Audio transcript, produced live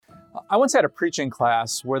I once had a preaching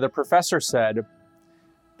class where the professor said,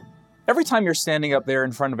 every time you're standing up there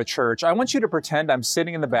in front of a church, I want you to pretend I'm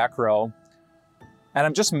sitting in the back row and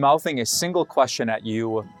I'm just mouthing a single question at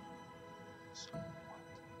you.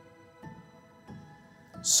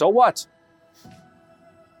 So what?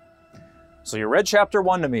 So you read chapter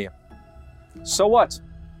 1 to me. So what?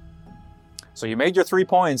 So you made your 3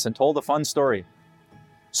 points and told a fun story.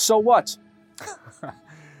 So what?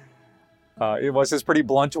 It was his pretty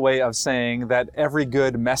blunt way of saying that every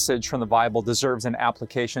good message from the Bible deserves an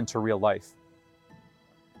application to real life.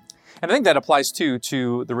 And I think that applies too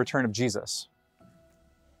to the return of Jesus.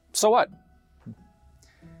 So what?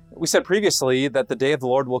 We said previously that the day of the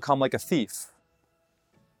Lord will come like a thief.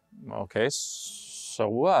 Okay, so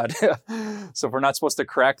what? So if we're not supposed to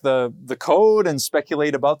crack the code and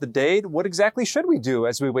speculate about the date, what exactly should we do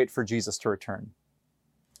as we wait for Jesus to return?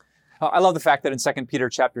 I love the fact that in 2 Peter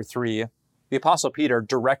chapter 3, the Apostle Peter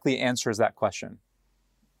directly answers that question.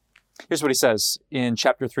 Here's what he says in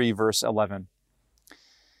chapter 3, verse 11.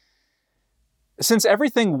 Since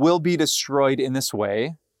everything will be destroyed in this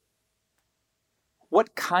way,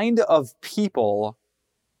 what kind of people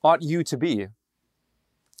ought you to be?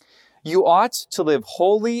 You ought to live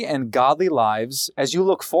holy and godly lives as you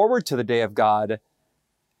look forward to the day of God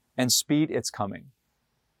and speed its coming.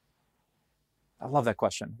 I love that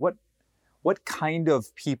question. What kind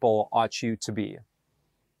of people ought you to be?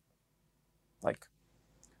 Like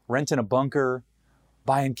renting a bunker,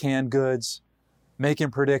 buying canned goods, making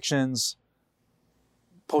predictions,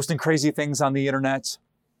 posting crazy things on the internet?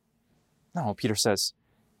 No, Peter says,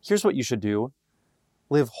 here's what you should do.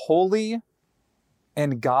 Live holy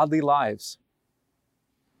and godly lives.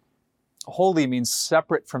 Holy means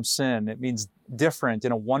separate from sin. It means different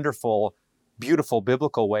in a wonderful, beautiful,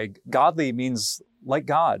 biblical way. Godly means like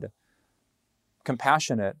God.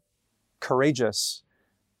 Compassionate, courageous,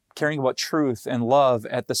 caring about truth and love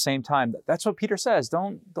at the same time. That's what Peter says.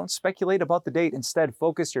 Don't speculate about the date. Instead,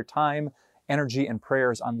 focus your time, energy, and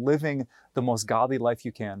prayers on living the most godly life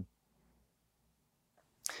you can.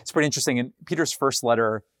 It's pretty interesting. In Peter's first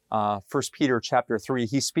letter, 1 Peter chapter 3,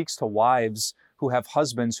 he speaks to wives who have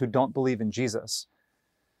husbands who don't believe in Jesus.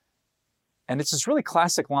 And it's this really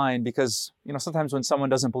classic line because, sometimes when someone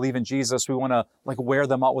doesn't believe in Jesus, we want to wear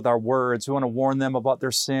them out with our words. We want to warn them about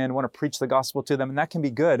their sin. We want to preach the gospel to them, and that can be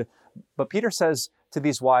good. But Peter says to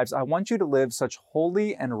these wives, I want you to live such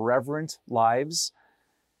holy and reverent lives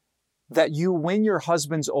that you win your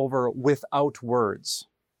husbands over without words.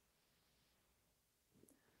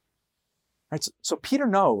 Right? So Peter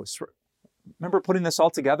knows. Remember putting this all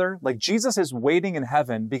together? Jesus is waiting in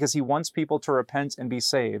heaven because he wants people to repent and be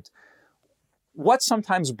saved. What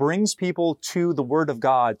sometimes brings people to the Word of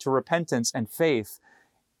God, to repentance and faith?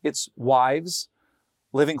 It's wives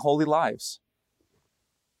living holy lives.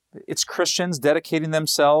 It's Christians dedicating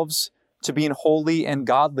themselves to being holy and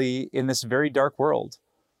godly in this very dark world.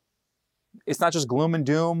 It's not just gloom and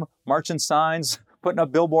doom, marching signs, putting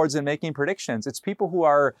up billboards and making predictions. It's people who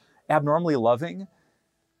are abnormally loving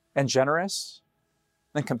and generous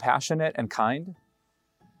and compassionate and kind.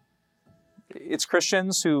 It's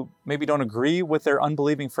Christians who maybe don't agree with their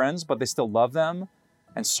unbelieving friends, but they still love them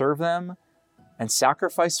and serve them and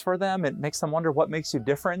sacrifice for them. It makes them wonder what makes you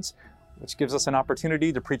different, which gives us an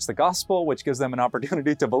opportunity to preach the gospel, which gives them an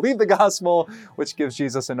opportunity to believe the gospel, which gives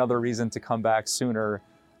Jesus another reason to come back sooner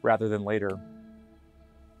rather than later.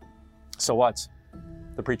 So what?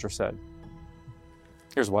 The preacher said.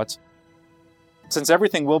 Here's what. Since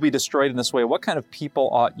everything will be destroyed in this way, what kind of people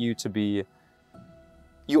ought you to be?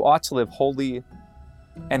 You ought to live holy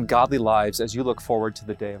and godly lives as you look forward to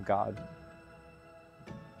the day of God.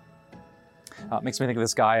 It makes me think of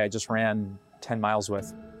this guy I just ran 10 miles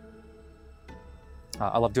with.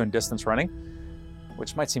 I love doing distance running,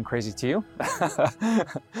 which might seem crazy to you.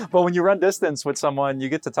 But when you run distance with someone, you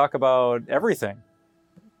get to talk about everything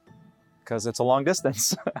because it's a long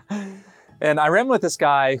distance. And I ran with this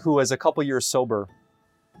guy who was a couple years sober.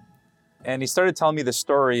 And he started telling me the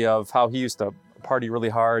story of how he used to party really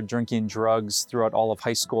hard, drinking drugs throughout all of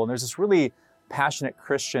high school. And there's this really passionate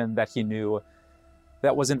Christian that he knew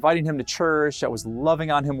that was inviting him to church, that was loving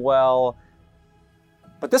on him well.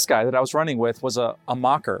 But this guy that I was running with was a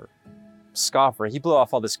mocker, scoffer. He blew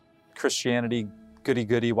off all this Christianity,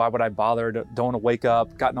 goody-goody, why would I bother, don't want to wake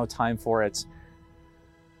up, got no time for it.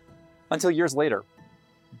 Until years later.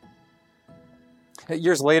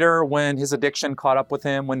 Years later, when his addiction caught up with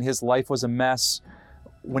him, when his life was a mess,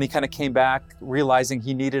 when he kind of came back, realizing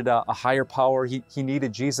he needed a higher power, he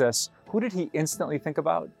needed Jesus, who did he instantly think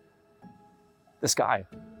about? This guy.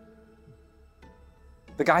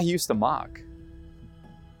 The guy he used to mock.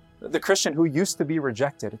 The Christian who used to be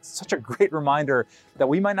rejected. It's such a great reminder that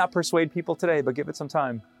we might not persuade people today, but give it some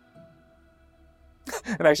time.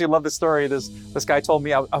 And I actually love this story. This guy told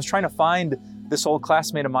me, I was trying to find this old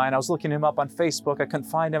classmate of mine. I was looking him up on Facebook. I couldn't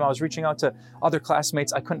find him. I was reaching out to other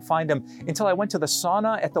classmates. I couldn't find him until I went to the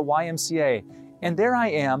sauna at the YMCA. And there I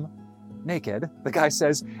am, naked. The guy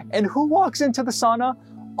says, and who walks into the sauna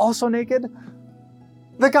also naked?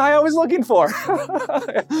 The guy I was looking for.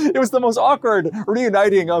 It was the most awkward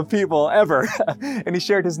reuniting of people ever. And he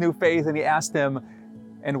shared his new faith and he asked him,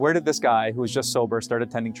 and where did this guy who was just sober start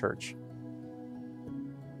attending church?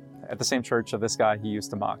 At the same church of this guy he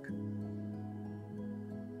used to mock.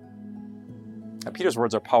 Now, Peter's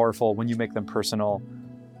words are powerful when you make them personal.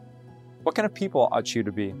 What kind of people ought you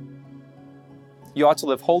to be? You ought to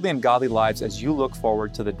live holy and godly lives as you look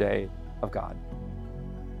forward to the day of God.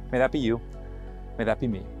 May that be you. May that be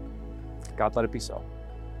me. God, let it be so.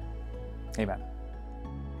 Amen.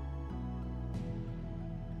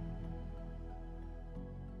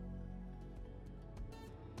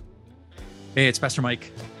 Hey, it's Pastor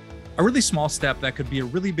Mike. A really small step that could be a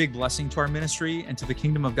really big blessing to our ministry and to the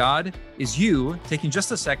kingdom of God is you taking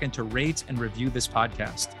just a second to rate and review this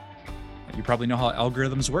podcast. You probably know how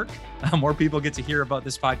algorithms work. More people get to hear about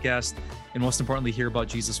this podcast and most importantly, hear about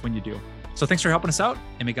Jesus when you do. So thanks for helping us out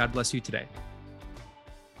and may God bless you today.